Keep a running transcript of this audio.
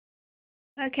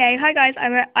Okay, hi guys.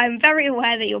 I'm very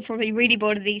aware that you're probably really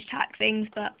bored of these tack things,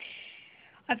 but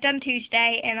I've done two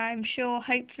today, and I'm sure,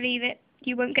 hopefully, that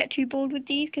you won't get too bored with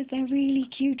these because they're really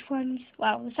cute ones.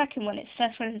 Well, the second one, the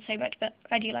first one isn't so much, but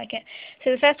I do like it.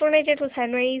 So the first one I did was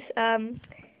Henry's,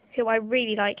 who I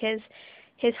really like his.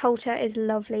 His halter is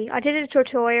lovely. I did a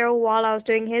tutorial while I was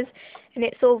doing his, and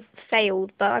it sort of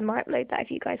failed, but I might upload that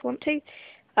if you guys want to.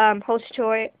 Whole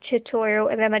tutorial,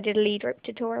 and then I did a lead rope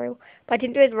tutorial. But I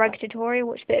didn't do a rug tutorial,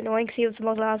 which is a bit annoying because he was the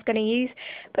model I was going to use.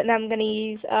 But now I'm going to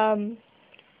use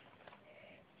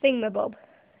Thingamabob,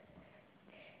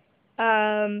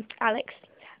 Alex,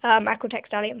 Aquatech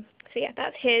Stallion. So yeah,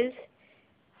 that's his.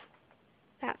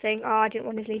 That thing. Oh, I didn't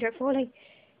want his lead rope falling.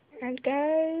 And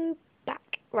go back.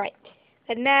 Right.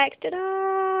 And next,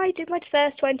 I did my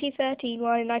first 2013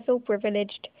 one, and I feel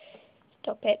privileged.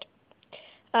 Stop it.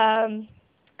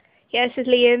 Yeah, this is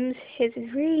Liam's. His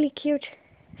is really cute.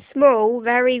 Small,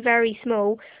 very, very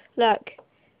small. Look.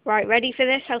 Right, ready for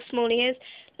this? How small he is?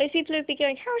 Those people will be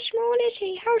going, how small is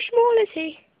he? How small is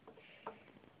he?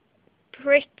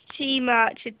 Pretty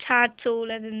much a tad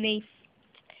taller than the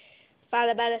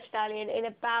Falabella Stallion, in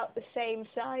about the same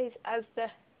size as the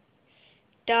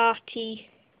Darty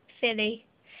filly.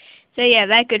 So yeah,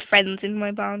 they're good friends in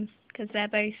my barn, because they're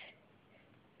both...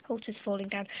 Halter's falling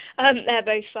down. They're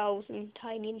both foals and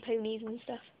tiny and ponies and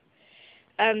stuff.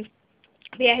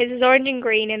 But yeah, his is orange and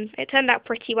green, and it turned out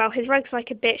pretty well. His rug's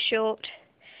like a bit short.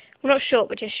 Well, not short,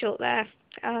 but just short there.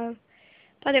 But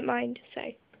I don't mind, so...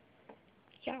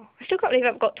 Yeah, I still can't believe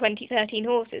I've got 2013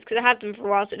 horses, because I had them for a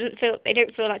while, so they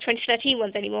don't feel like 2013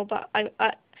 ones anymore, but I love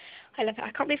it.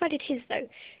 I can't believe I did his, though,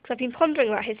 because I've been pondering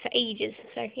about his for ages,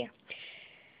 so yeah.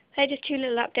 They're just two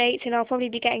little updates, and I'll probably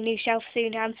be getting new shelves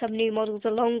soon and some new models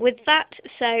along with that,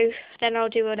 so then I'll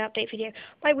do an update video.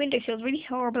 My window feels really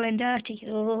horrible and dirty.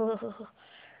 Ugh.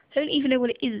 I don't even know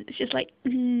what it is. It's just like,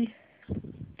 not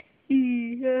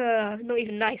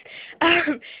even nice. Rest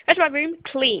of my room,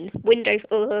 clean. Windows,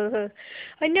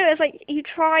 I know, it's like, you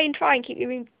try and keep your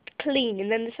room clean,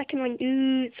 and then the second one,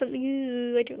 it's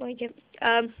something, I don't like it.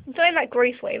 It's not in that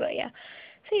gross way, but yeah.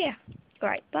 So yeah,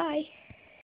 alright, bye.